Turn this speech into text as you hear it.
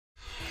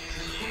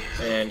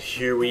And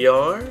here we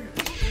are.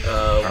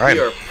 Alright.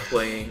 We are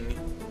playing...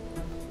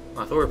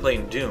 I thought we were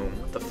playing Doom.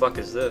 What the fuck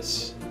is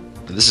this?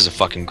 This is a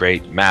fucking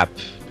great map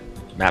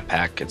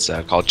pack. It's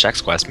called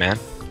Chex Quest, man.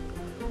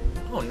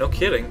 Oh, no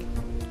kidding.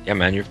 Yeah,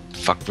 man, we're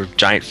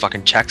giant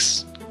fucking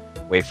Chex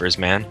wafers,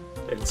 man.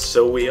 And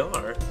so we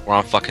are. We're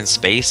on fucking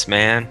space,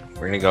 man.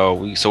 We're gonna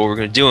go. So what we're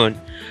gonna do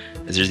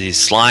is there's these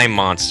slime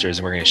monsters,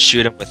 and we're gonna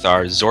shoot them with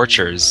our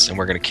Zorchers, and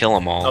we're gonna kill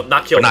them all. Oh,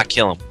 not kill them. Not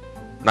kill them.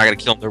 We're not gonna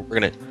kill them.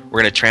 We're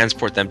gonna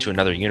transport them to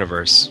another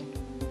universe,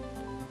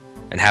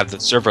 and have the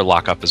server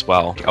lock up as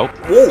well. Oh.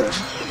 Whoa!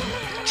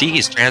 See,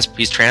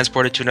 he's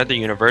transported to another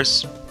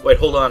universe. Wait,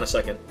 hold on a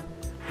second.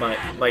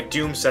 My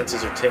Doom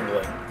senses are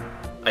tingling.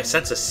 I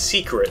sense a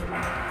secret.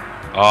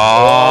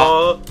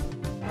 Oh.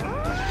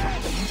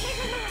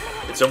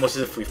 It's almost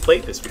as if we've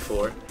played this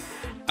before. I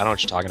don't know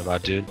what you're talking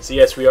about, dude. So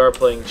yes, we are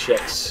playing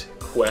Chex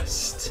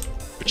Quest,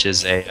 Which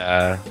is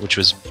a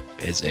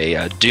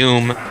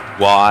Doom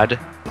WAD.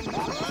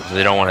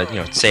 They don't want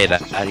to, say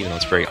that, even though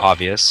it's very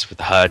obvious with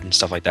the HUD and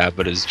stuff like that.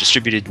 But it was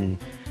distributed in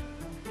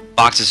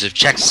boxes of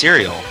Chex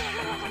cereal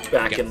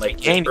back in like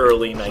the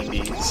early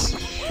 '90s.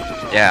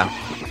 Yeah.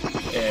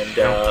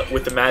 And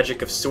with the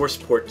magic of source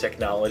port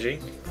technology,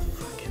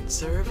 fucking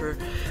server.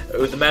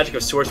 With the magic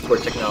of source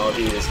port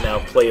technology, it is now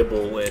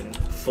playable in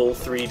full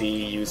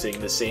 3D using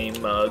the same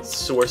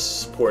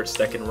source ports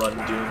that can run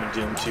Doom and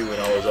Doom 2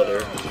 and all those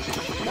other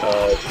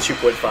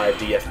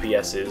 2.5D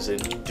FPSs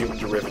and Doom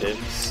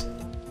derivatives.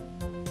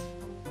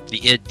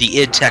 The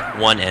id Tech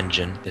 1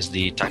 engine is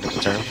the technical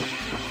term.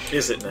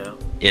 Is it now?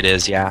 It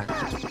is, yeah.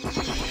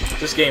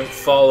 This game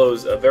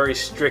follows very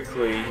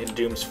strictly in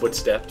Doom's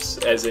footsteps,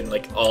 as in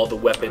like all the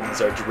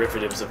weapons are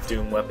derivatives of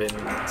Doom weapons.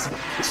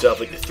 You still have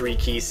like the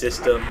 3-key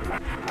system.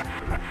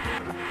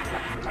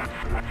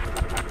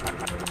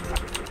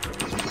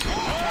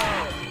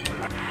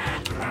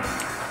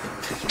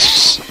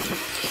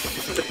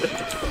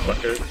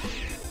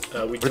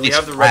 Do we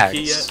have the red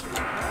key yet?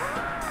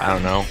 I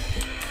don't know.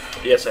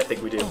 Yes, I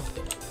think we do.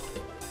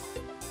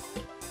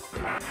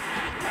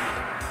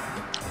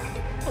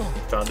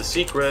 Found a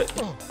secret.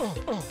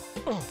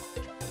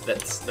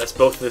 That's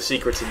both of the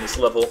secrets in this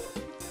level.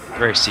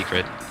 Very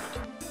secret.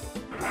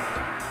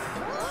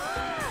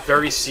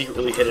 Very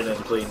secretly hidden in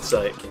plain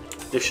sight.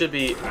 There should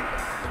be...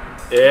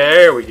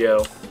 There we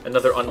go.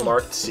 Another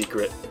unmarked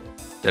secret.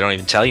 They don't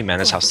even tell you, man.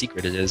 That's how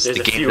secret it is. There's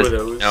the a game few of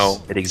those.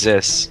 No, it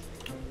exists.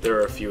 There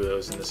are a few of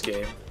those in this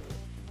game.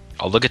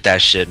 Oh, look at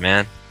that shit,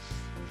 man.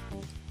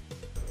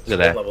 Look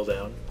at that. Level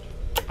down.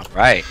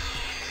 Alright.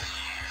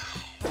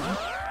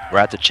 We're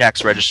at the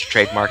Chex Registered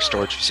Trademark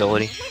Storage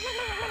Facility.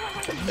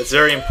 It's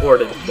very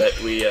important that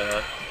we,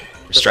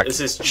 Respect. This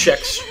is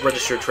Chex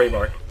Registered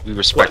Trademark. We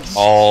respect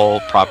all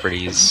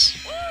properties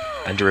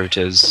and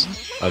derivatives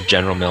of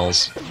General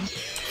Mills.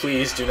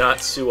 Please do not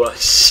sue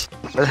us.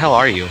 Where the hell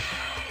are you?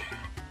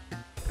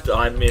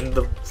 I'm in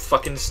the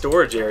fucking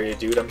storage area,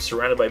 dude. I'm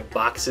surrounded by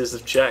boxes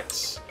of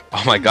Chex.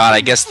 Oh my god,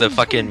 I guess the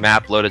fucking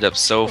map loaded up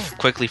so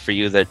quickly for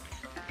you that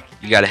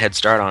you got a head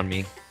start on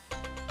me.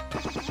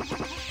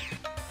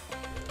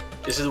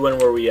 This is one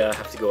where we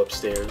have to go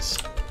upstairs.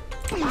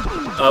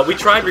 We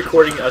tried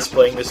recording us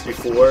playing this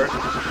before,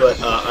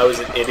 but I was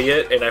an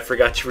idiot and I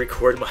forgot to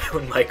record my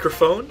own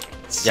microphone.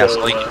 So, yeah,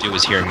 so all you can do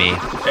is hear me.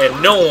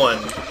 And no one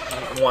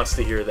wants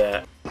to hear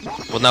that.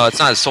 Well, no, it's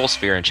not a Soul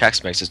Sphere and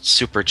Chex Mix, it's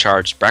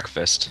supercharged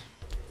breakfast.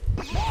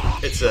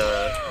 It's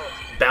a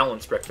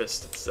balanced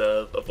breakfast. It's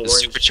of orange.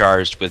 It's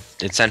supercharged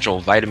with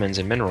essential vitamins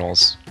and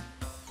minerals.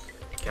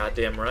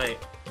 Goddamn right.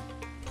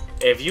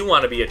 And if you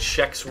want to be a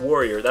Chex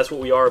warrior, that's what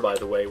we are, by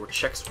the way. We're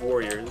Chex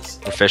warriors.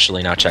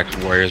 Officially not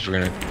Chex Warriors. We're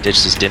gonna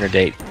ditch this dinner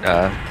date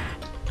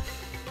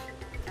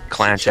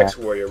clan chat. Chex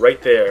warrior,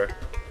 right there.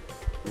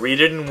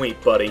 Read it and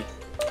weep, buddy.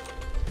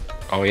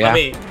 Oh yeah.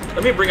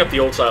 Let me bring up the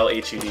old style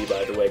HUD,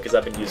 by the way, because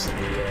I've been using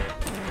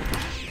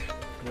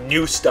the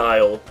new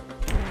style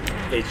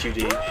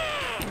HUD.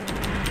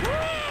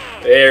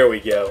 There we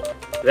go.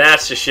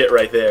 That's the shit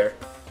right there.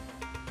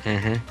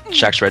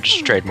 Chex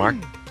Registered Trademark.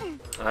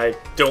 I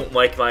don't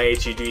like my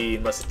HUD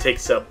unless it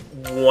takes up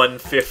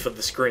 1/5 of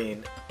the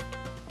screen.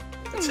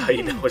 That's how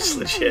you know it's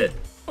legit.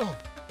 Oh,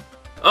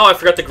 I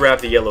forgot to grab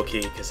the yellow key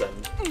because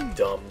I'm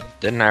dumb.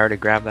 Didn't I already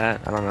grab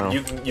that? I don't know.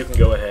 You can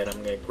go ahead.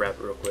 I'm gonna grab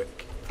it real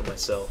quick for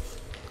myself.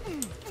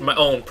 For my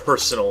own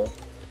personal.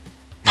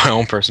 My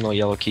own personal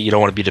yellow key. You don't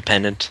want to be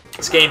dependent.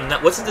 This game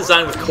wasn't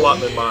designed with co-op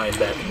in mind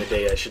back in the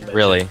day, I should mention.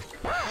 Really?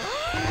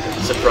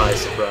 Surprise,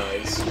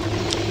 surprise.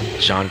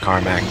 John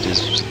Carmack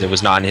that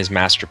was not in his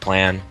master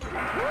plan.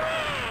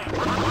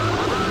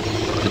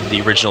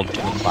 The original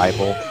Doom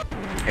Bible.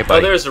 Hey, buddy.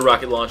 Oh, there's the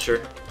rocket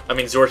launcher. I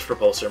mean, Zork's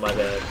propulsor, my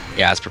bad.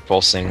 Yeah, it's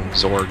propulsing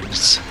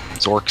Zorks.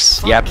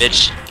 Yeah,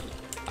 bitch.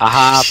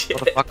 Aha, Shit.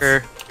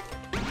 motherfucker.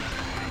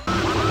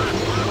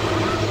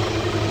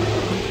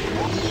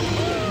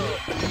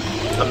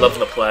 I'm loving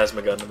the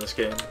plasma gun in this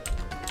game.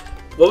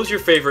 What was your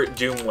favorite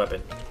Doom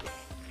weapon?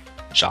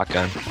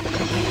 Shotgun.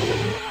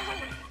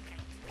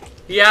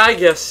 Yeah, I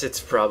guess it's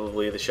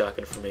probably the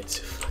shotgun for me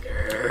too.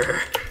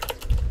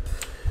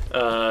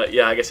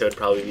 Yeah, I guess I would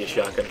probably be a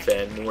shotgun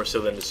fan, more so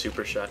than the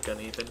super shotgun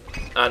even.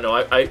 No,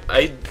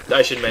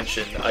 I should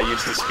mention, I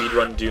used to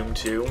speedrun Doom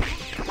 2,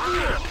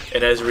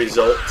 and as a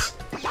result,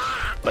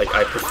 like,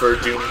 I prefer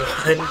Doom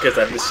 1, because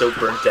I'm just so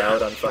burnt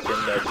out on fucking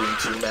Doom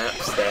 2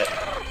 maps that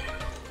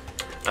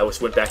I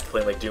went back to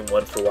playing, like, Doom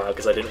 1 for a while,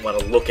 because I didn't want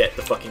to look at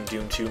the fucking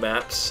Doom 2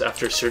 maps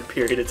after a certain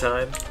period of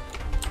time.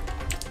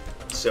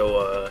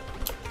 So,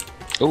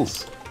 Ooh.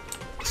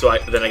 So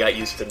then I got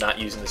used to not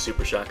using the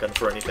super shotgun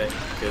for anything,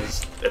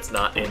 because it's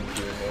not in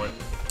Doom 1,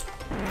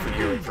 for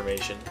your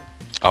information.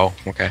 Oh,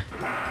 okay.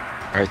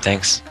 Alright,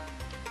 thanks.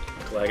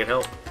 Glad I can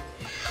help.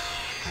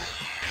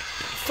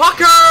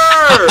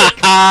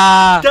 Fucker!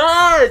 God!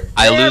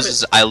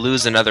 I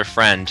lose another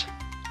friend.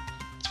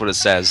 That's what it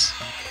says.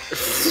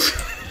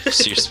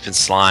 So you've just been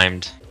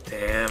slimed.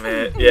 Damn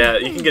it. Yeah,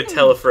 you can get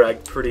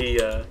telefragged pretty,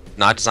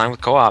 Not designed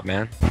with co-op,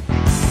 man.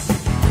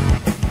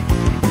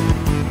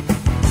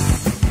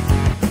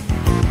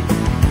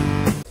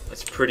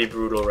 That's pretty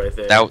brutal right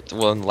there.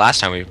 Well, last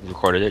time we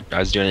recorded it, I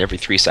was doing it every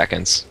 3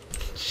 seconds.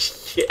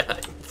 Yeah,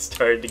 it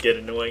started to get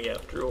annoying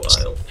after a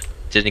while.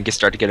 Didn't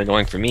start to get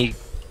annoying for me.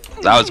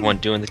 I was the one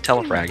doing the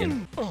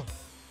telefragging.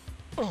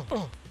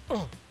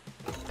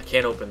 I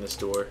can't open this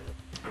door.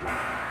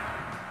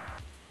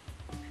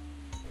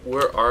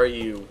 Where are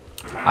you?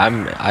 I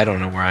don't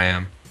know where I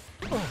am.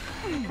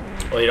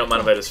 Well, you don't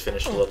mind if I just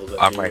finish the level then,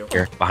 I'm do right you?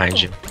 here, behind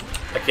you.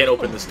 I can't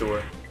open this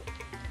door.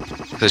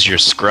 Because you're a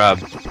scrub.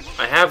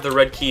 I have the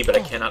red key, but I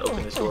cannot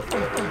open this door for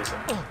whatever reason.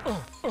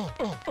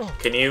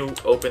 Can you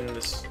open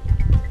this?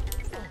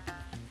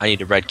 I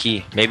need a red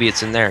key. Maybe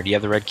it's in there. Do you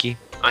have the red key?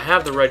 I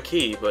have the red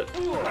key, but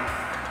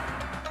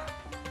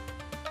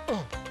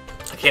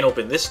I can't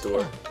open this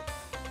door.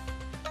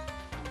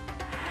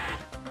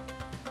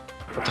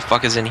 What the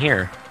fuck is in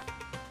here?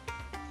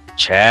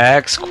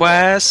 Chex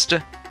quest?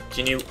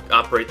 Can you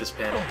operate this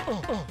panel?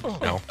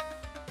 No.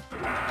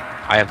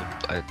 I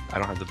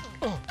don't have the...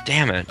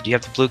 Damn it. Do you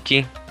have the blue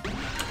key?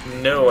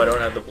 No, I don't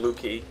have the blue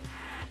key.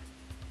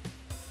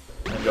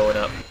 I'm going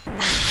up.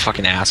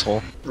 Fucking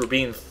asshole. We're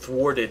being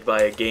thwarted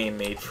by a game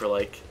made for,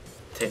 like,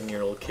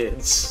 10-year-old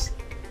kids.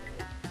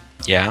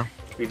 Yeah.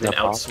 We've been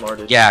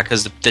outsmarted. Yeah,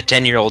 because the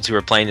 10-year-olds who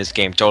were playing this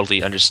game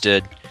totally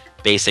understood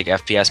basic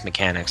FPS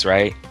mechanics,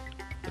 right?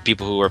 The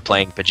people who were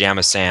playing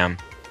Pajama Sam.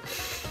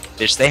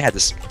 Bitch, they had the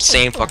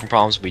same fucking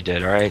problems we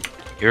did, alright?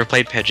 You ever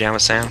played Pajama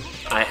Sam?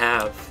 I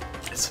have,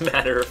 as a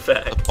matter of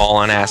fact. A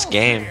ball-on-ass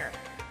game.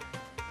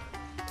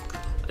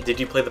 Did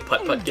you play the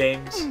putt-putt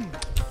games?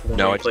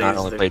 No, it's not.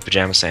 Only played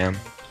Pajama Sam.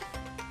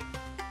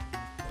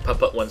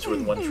 Putt-putt ones were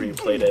the ones where you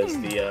played as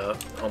the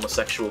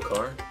homosexual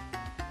car.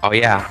 Oh,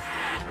 yeah.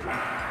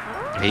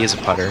 He is a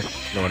putter.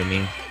 You know what I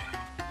mean?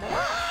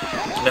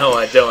 No,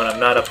 I don't. I'm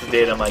not up to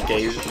date on my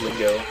gay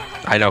lingo.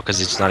 I know, because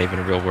it's not even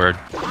a real word.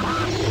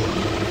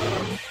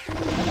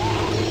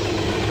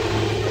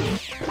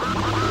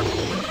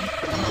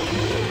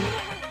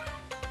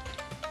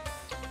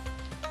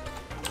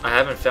 I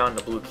haven't found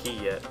the blue key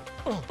yet.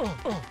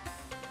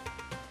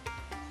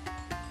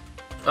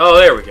 Oh,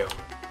 there we go.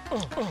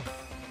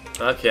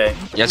 Okay.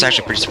 Yeah, it's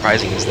actually pretty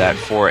surprising is that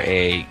for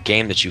a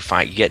game that you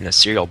get in a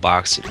cereal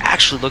box, it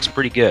actually looks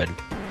pretty good.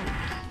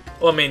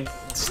 Well, I mean,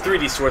 it's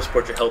 3D source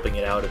ports are helping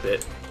it out a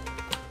bit.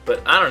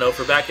 But I don't know,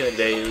 for back in the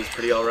day, it was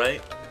pretty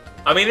alright.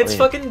 I mean, it's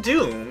fucking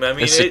Doom. I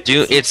mean, it's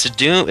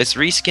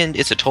reskinned,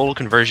 it's a total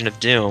conversion of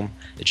Doom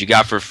that you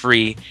got for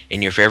free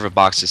in your favorite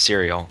box of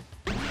cereal.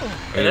 I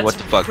mean, that's what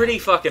the fuck? Pretty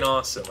fucking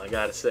awesome, I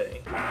gotta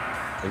say.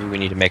 Maybe we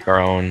need to make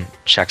our own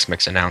Chex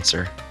Mix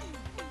announcer.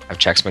 Have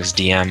Chex Mix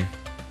DM.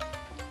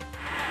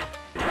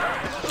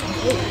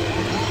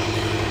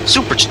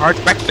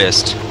 Supercharged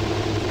breakfast.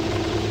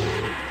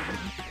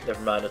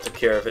 Never mind, I took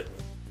care of it.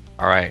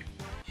 Alright.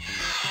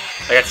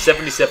 I got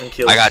 77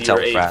 kills. I got to your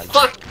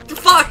telefragged. 8.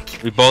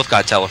 Fuck! We both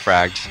got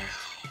telefragged.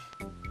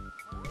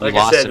 We Like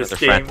lost I said, another this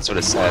friend, game, that's what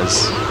it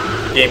says.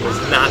 the game was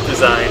not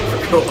designed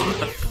for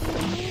co-op.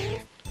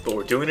 But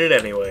we're doing it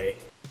anyway.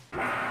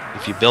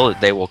 If you build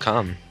it, they will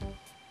come.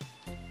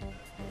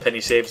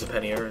 Penny saves, a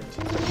penny earned.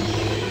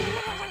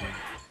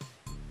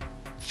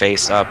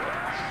 Face up,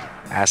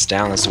 ass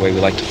down, that's the way we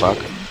like to fuck.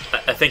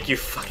 I think you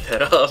fucked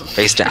that up.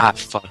 Face down,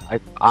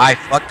 I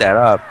fucked that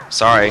up.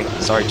 Sorry,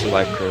 Two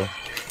Life Crew.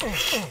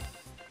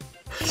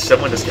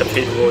 Someone just got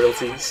paid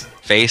royalties.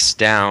 Face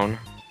down,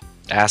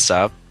 ass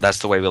up, that's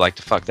the way we like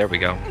to fuck. There we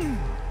go.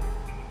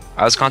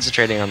 I was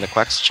concentrating on the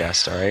Quest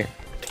chest, alright?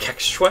 The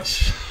Chex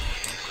Quest?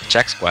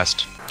 Chex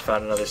Quest.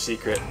 Found another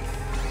secret.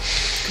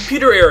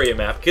 Computer area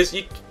map, because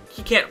you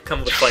can't come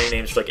up with funny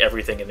names for like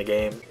everything in the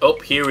game. Oh,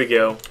 here we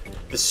go.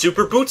 The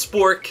Super Boot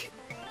Spork.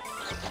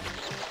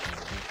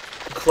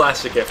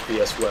 Classic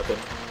FPS weapon.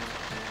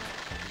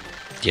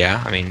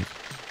 Yeah, I mean,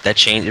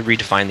 it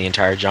redefined the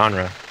entire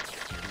genre.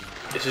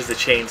 This is the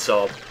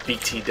chainsaw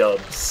BT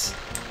dubs.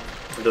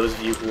 For those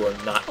of you who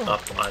are not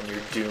up on your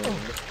Doom.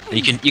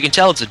 You can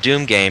tell it's a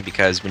Doom game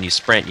because when you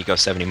sprint, you go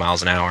 70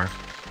 miles an hour.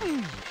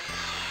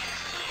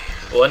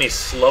 Well, any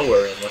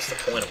slower, and what's the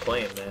point of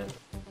playing, man?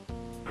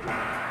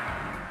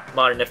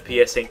 Modern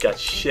FPS ain't got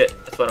shit.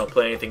 That's why I don't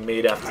play anything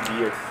made after the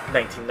year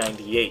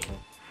 1998.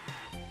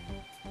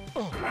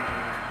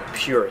 The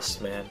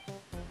purist, man.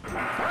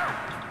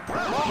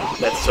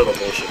 That's total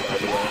bullshit, by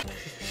the way.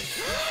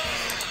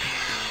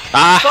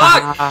 Ah!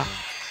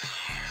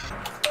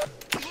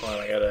 Fuck! Hold on,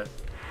 I gotta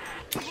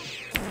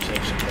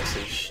change the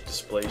message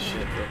display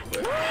shit real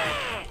quick.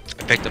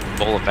 I picked up a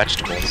bowl of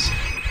vegetables.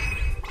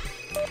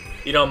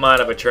 You don't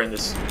mind if I turn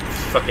this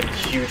fucking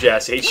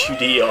huge-ass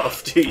HUD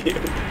off, do you?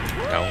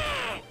 No.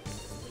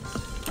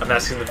 I'm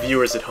asking the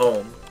viewers at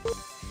home.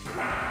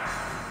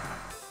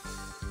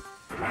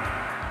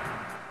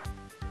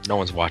 No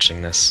one's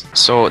watching this.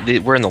 So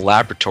we're in the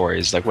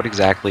laboratories. Like, what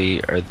exactly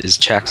is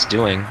Chex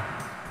doing?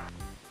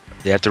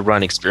 They have to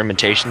run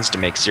experimentations to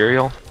make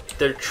cereal?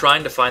 They're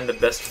trying to find the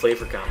best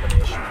flavor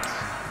combinations.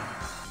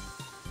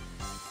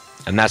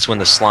 And that's when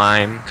the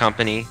slime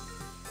company,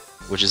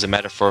 which is a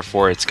metaphor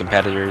for its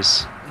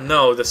competitors.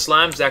 No, the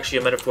slime's actually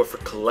a metaphor for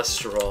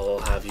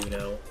cholesterol, I'll have you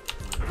know.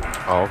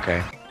 Oh,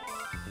 okay.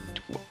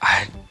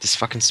 This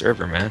fucking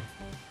server, man.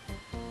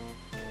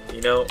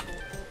 You know,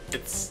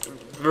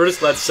 we're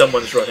just glad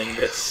someone's running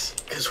this,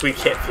 because we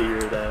can't figure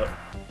it out.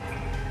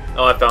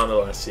 Oh, I found the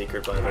last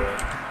secret, by the way.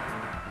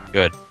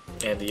 Good.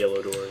 And the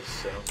yellow doors,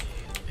 so.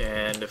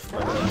 And if my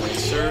memory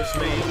serves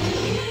me,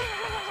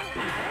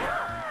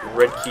 the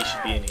red key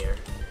should be in here.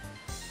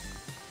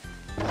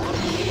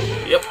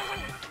 Yep.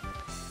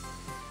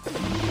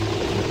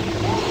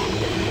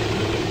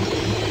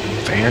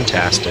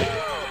 Fantastic.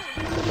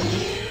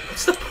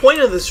 What's the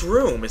point of this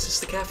room? Is this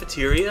the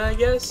cafeteria, I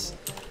guess?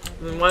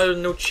 I mean, why are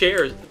there no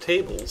chairs,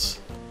 tables?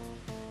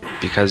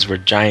 Because we're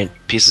giant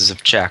pieces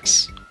of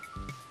Chex.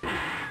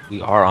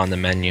 We are on the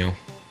menu.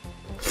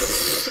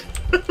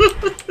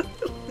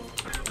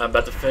 I'm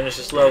about to finish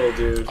this level,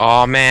 dude.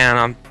 Oh man,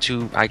 I'm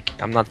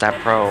not that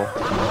pro.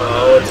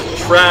 Oh, it's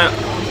a trap.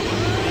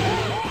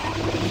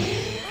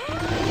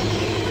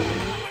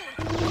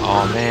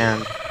 Oh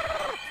man.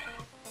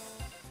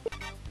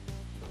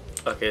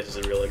 Okay, this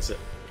is a real exit.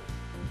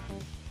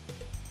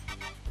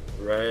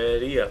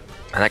 Ready up.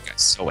 Man, that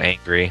guy's so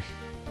angry.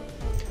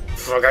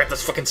 I got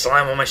this fucking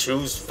slime on my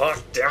shoes.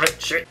 Fuck, damn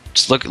it, shit.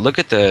 Just look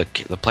at the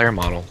player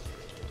model.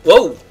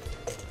 Whoa!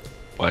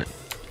 What?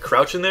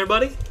 Crouch in there,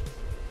 buddy?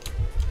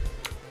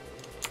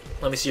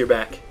 Let me see your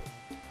back.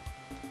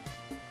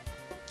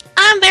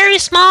 I'm very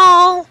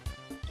small.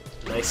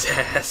 Nice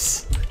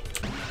ass.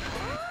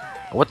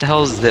 What the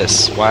hell is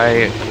this?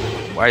 Why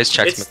is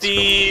Chex? It's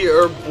the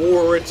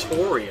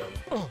arboretorium.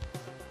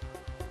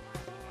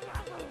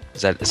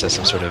 Is that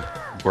some sort of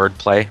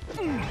wordplay?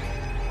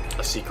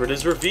 A secret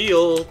is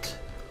revealed.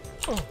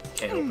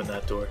 Can't open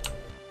that door.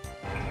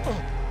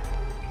 Oh,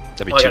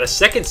 I got a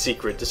second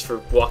secret just for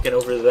walking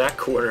over to that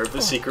corner of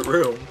the secret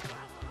room.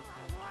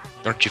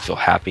 Don't you feel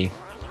happy?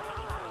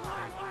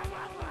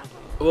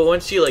 Well,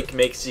 once you like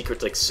make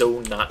secrets like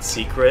so not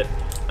secret,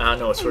 I don't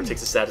know, it sort of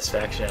takes the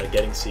satisfaction out of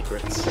getting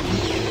secrets.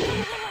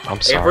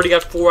 I'm sorry. I've already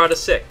got 4 out of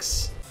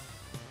 6.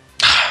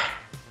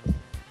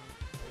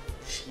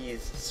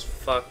 Jesus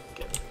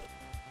fucking.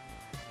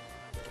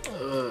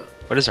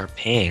 What is our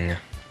ping?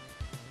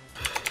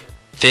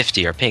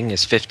 50. Our ping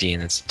is 50,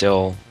 and it's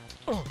still.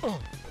 And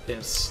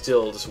it's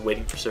still just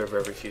waiting for server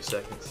every few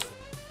seconds.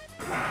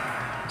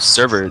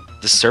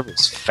 This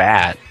server's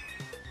fat.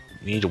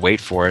 We need to wait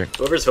for it.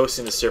 Whoever's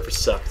hosting the server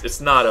sucks. It's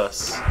not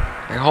us.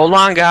 Hey, hold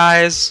on,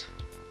 guys.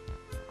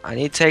 I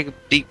need to take a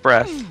deep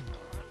breath.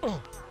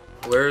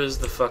 Where is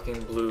the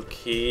fucking blue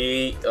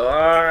key?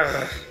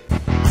 Ugh.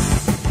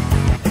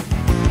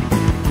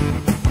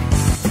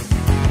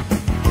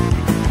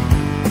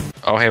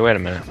 Oh, hey, wait a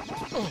minute.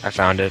 I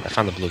found it. I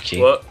found the blue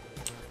key. What?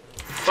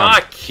 Found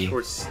Fuck! the key.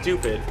 We're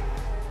stupid.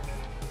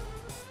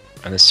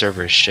 And the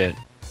server is shit.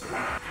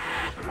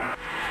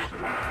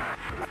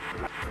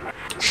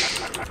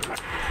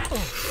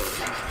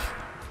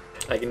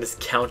 I can just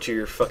counter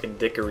your fucking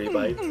dickery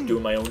by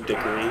doing my own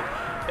dickery,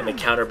 and they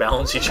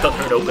counterbalance each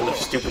other and open the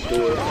stupid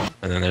door.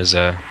 And then there's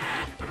a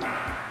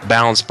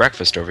balanced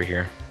breakfast over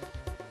here.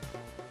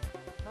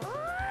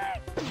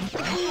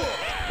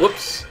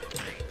 Whoops!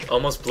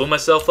 Almost blew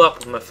myself up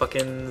with my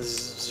fucking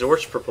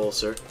Zorch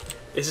propulsor.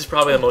 This is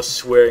probably the most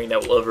swearing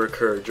that will ever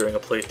occur during a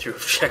playthrough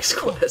of Chex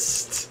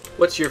Quest.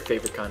 What's your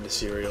favorite kind of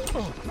cereal?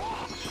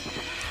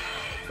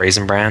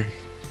 Raisin Bran?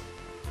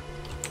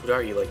 What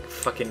are you, like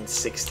fucking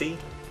 60?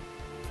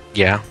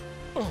 Yeah.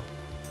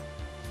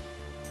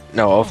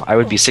 No, I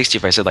would be 60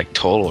 if I said like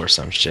total or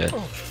some shit.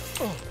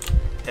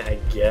 I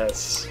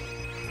guess.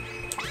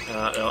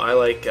 No, I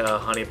like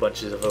honey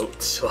bunches of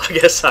oats, so I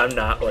guess I'm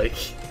not like...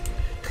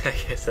 I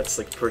guess that's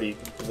like pretty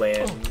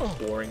bland,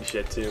 boring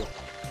shit too.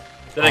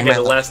 Then again,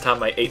 the last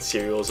time I ate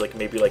cereal was like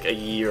maybe like a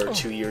year or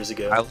 2 years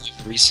ago. I love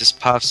Reese's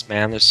Puffs,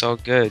 man. They're so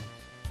good.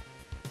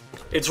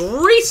 It's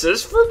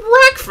Reese's for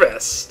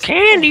breakfast!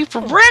 Candy for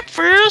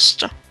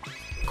breakfast!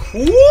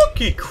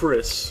 Cookie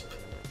Crisp!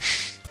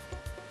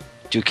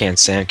 Toucan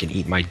Sam can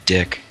eat my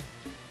dick.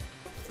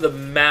 The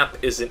map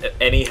isn't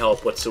any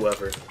help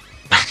whatsoever.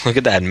 Look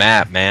at that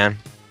map, man.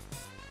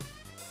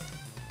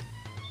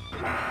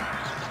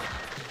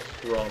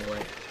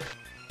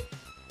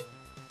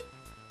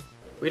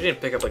 We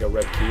didn't pick up like a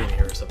red key in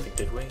here or something,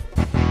 did we?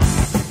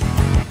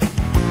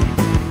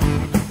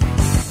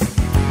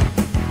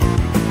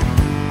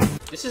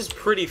 This is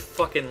pretty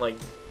fucking like...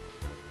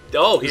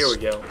 Oh, here we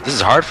go. This is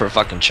hard for a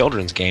fucking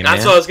children's game, That's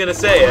man. what I was gonna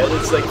say.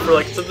 It's like for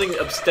like something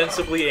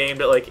ostensibly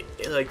aimed at like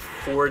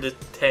 4 to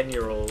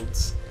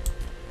 10-year-olds.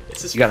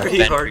 This is pretty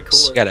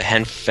hardcore. You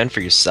gotta fend for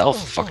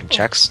yourself, fucking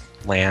Chex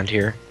land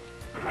here.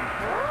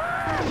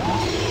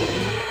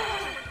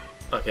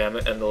 Okay, I'm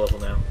gonna end the level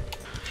now.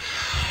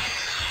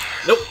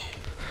 Nope.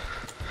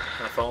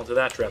 I fall into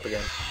that trap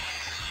again.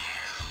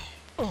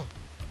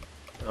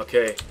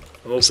 Okay,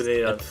 I'm opening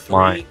it on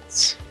 3,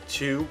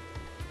 2,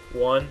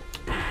 1.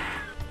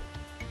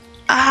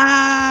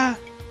 Ah!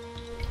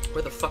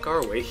 Where the fuck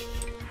are we?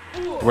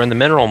 We're in the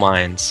mineral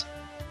mines.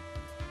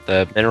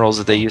 The minerals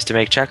that they use to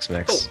make Chex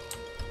Mix. Oh.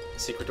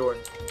 Secret door.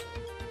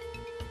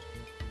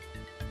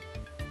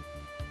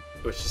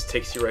 Which just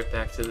takes you right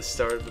back to the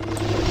start of the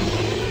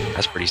movie.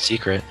 That's pretty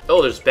secret.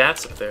 Oh, there's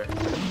bats up there.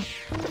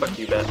 Fuck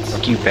you, bats.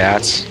 Fuck you,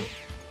 bats.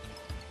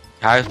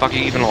 How the fuck are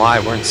you even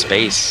alive? We're in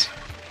space.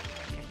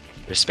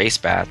 There's space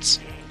bats.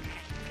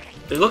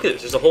 Hey, look at it.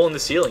 There's a hole in the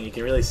ceiling. You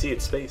can really see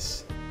it's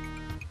space.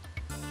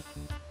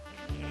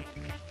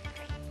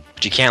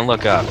 But you can't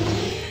look up.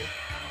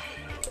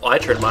 Oh, I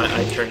turned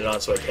it on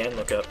so I can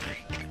look up.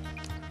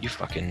 You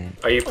fucking...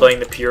 Are you playing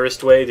the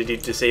purest way? Did you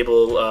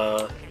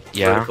disable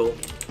yeah. vertical?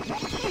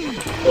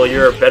 Well,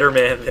 you're a better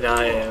man than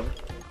I am.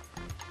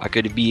 I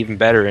could be even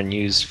better and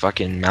use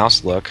fucking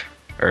mouse look.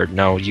 Or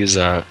no, use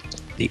the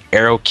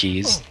arrow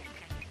keys.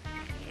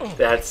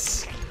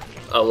 That's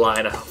a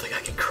line I don't think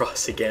I can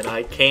cross again.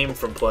 I came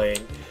from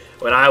playing...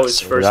 When I was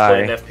first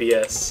playing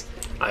FPS,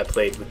 I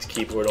played with the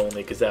keyboard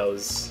only because that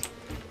was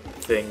the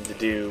thing to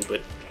do,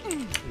 but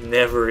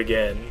never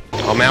again.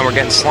 Oh man, we're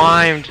getting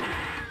slimed!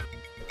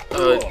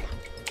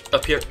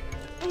 Up here.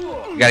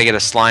 You gotta get a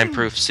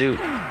slime-proof suit.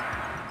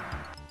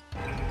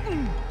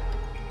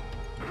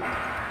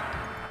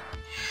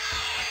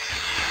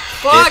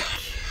 Fuck!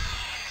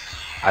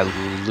 I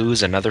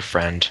lose another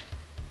friend.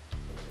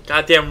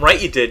 Goddamn right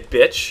you did,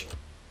 bitch.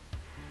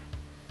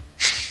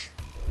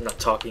 I'm not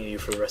talking to you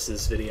for the rest of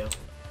this video.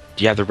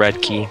 Do you have the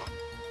red key?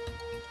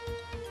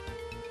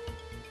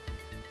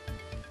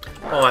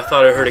 Oh, I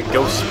thought I heard a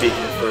ghost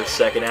speaking for a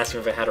second,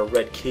 asking if I had a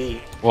red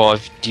key. Well,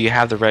 do you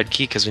have the red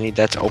key? Because we need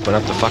that to open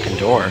up the fucking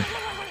door.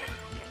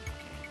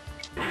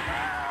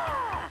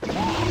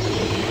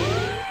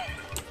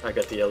 I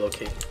got the yellow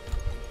key.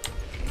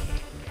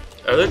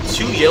 Are there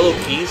 2 yellow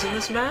keys in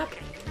this map?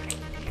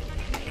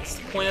 What's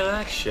the point of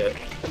that shit?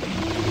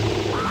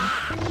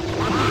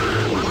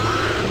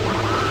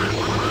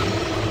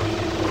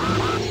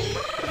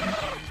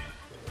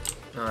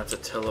 No, that's a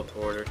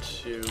teleporter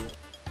too.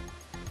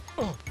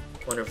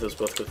 Wonder if those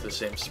both go to the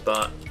same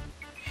spot.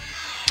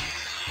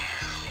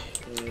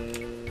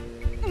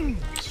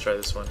 Let's try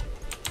this one.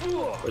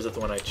 Or is that the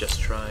one I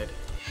just tried?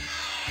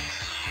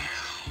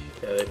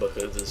 Yeah, they both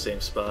go to the same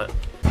spot.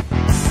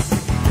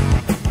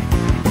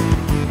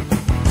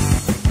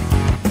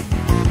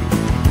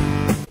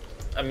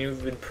 I mean,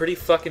 we've been pretty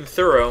fucking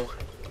thorough.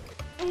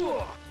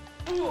 Ooh,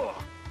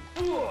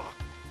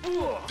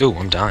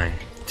 I'm dying.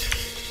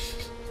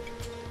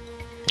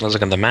 I was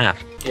looking at the map.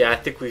 Yeah, I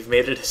think we've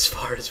made it as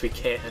far as we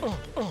can.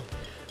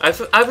 I have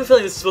a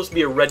feeling this is supposed to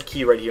be a red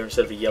key right here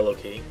instead of a yellow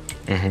key.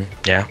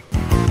 Yeah.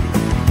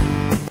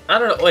 I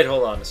don't know. Wait,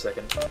 hold on a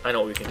second. I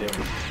know what we can do.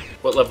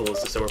 What level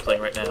is this that we're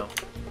playing right now?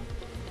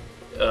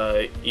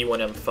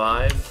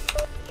 E1M5.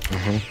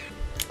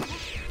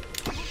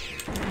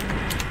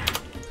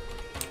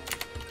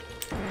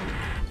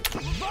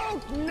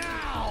 Vote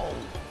now!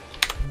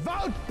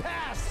 Vote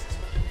past!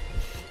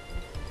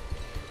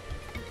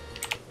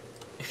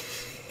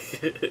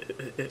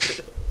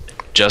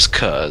 Just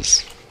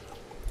cuz.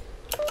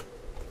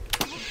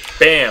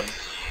 Bam!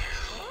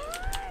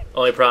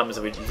 Only problem is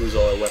that we lose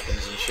all our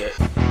weapons and shit.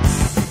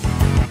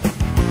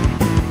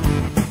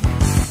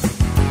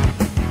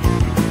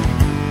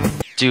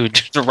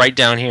 Dude, right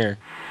down here.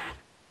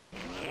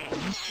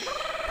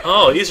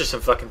 Oh, these are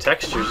some fucking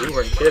textures. You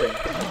weren't kidding.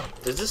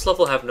 Does this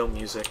level have no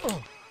music?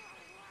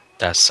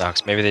 That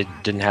sucks. Maybe they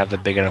didn't have a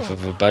big enough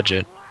of a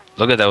budget.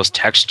 Look at those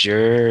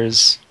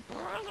textures.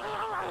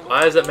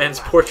 Why is that man's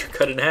portrait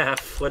cut in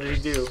half? What did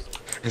he do?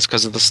 It's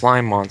because of the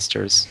slime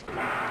monsters.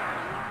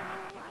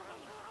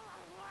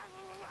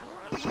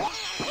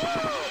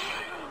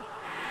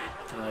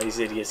 These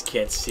idiots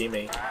can't see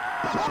me.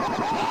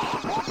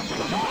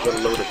 What a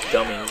load of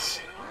dummies.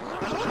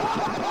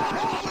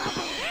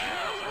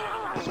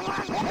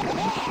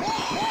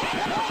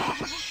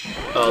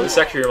 Oh, this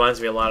actually reminds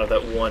me a lot of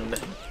that one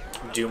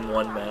Doom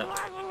 1 map.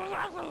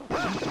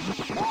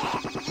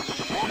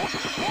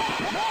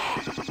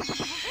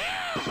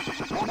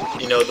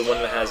 You know, the one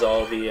that has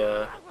all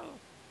the,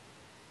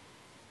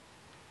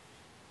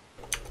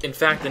 In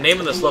fact, the name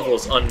of this level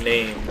is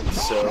unnamed,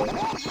 so...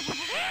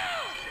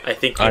 I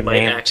think we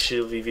might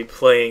actually be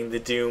playing the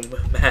Doom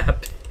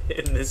map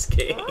in this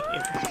game.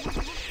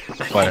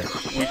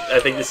 I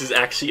think this is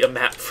actually a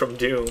map from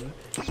Doom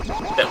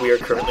that we are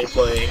currently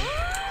playing.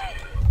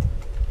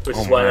 Which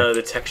Oh is why my. none of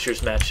the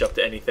textures match up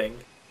to anything.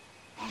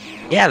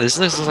 Yeah, this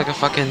looks like a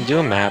fucking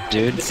Doom map,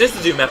 dude. This is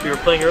the Doom map we were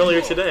playing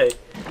earlier today.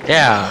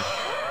 Yeah.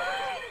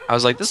 I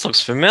was like, this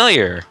looks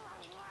familiar.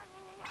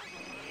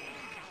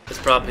 This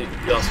probably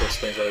also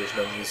explains why there's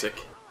no music.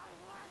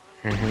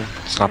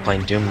 It's not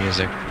playing Doom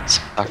music. It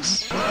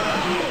sucks.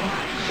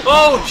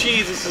 Oh,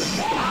 jeez, this is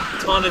a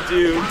ton of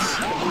dudes.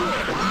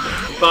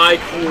 Bye,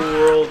 cool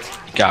world.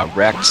 Got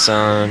wrecked,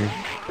 son.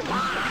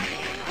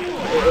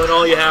 When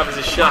all you have is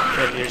a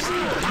shotgun, you're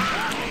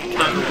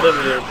kind of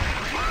limited.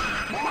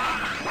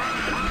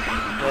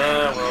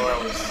 Yeah, well, that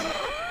was...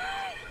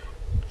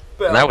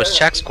 And that was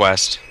Chex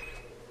Quest.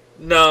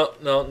 No,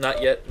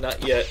 not yet,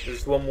 not yet.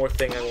 There's one more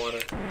thing I want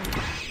to...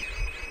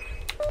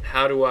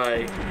 How do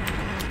I...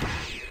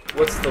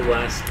 What's the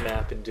last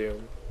map in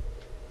Doom?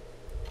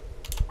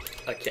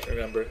 I can't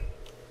remember.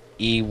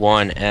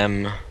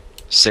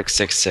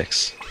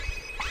 E1M666.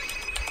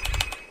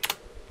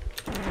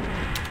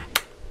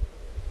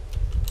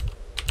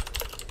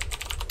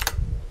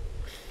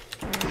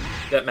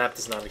 That map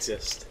does not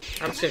exist.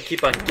 I'm just going to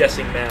keep on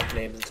guessing map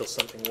names until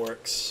something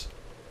works.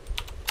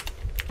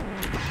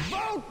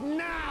 Vote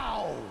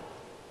now!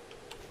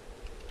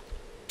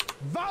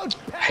 Vote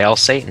pass! Hail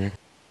Satan.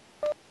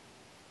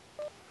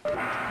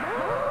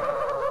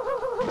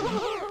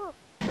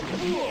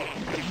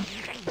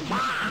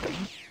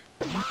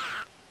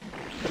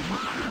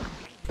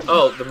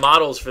 Oh, the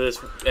models for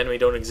this enemy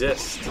don't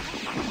exist.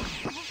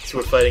 So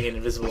we're fighting an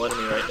invisible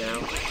enemy right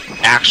now.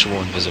 Actual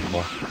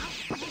invisible.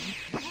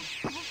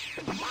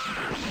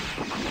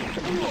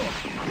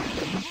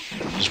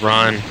 Just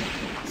run.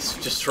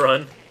 Just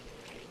run.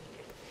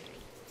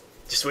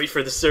 Just wait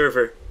for the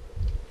server.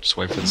 Just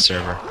wait for the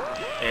server.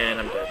 And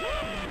I'm dead.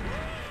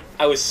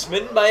 I was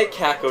smitten by a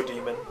Caco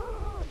demon.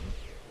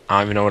 I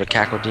don't even know what a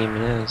Caco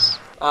Demon is.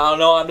 I don't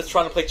know, I'm just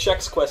trying to play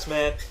Chex Quest,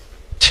 man.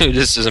 Dude,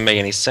 this doesn't make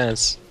any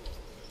sense.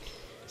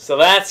 So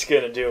that's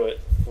gonna do it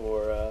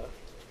for,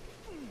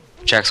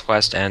 Chex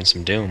Quest and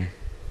some Doom.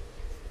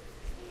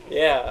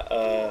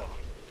 yeah,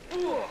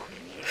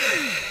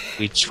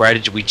 We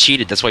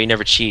cheated. That's why you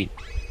never cheat.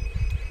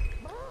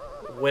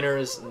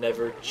 winners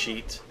never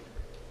cheat.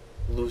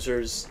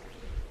 Losers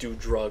do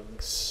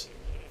drugs.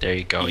 There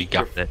you go. You Eat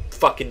got your it.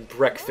 fucking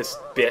breakfast,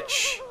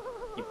 bitch.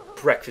 You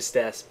breakfast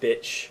ass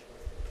bitch.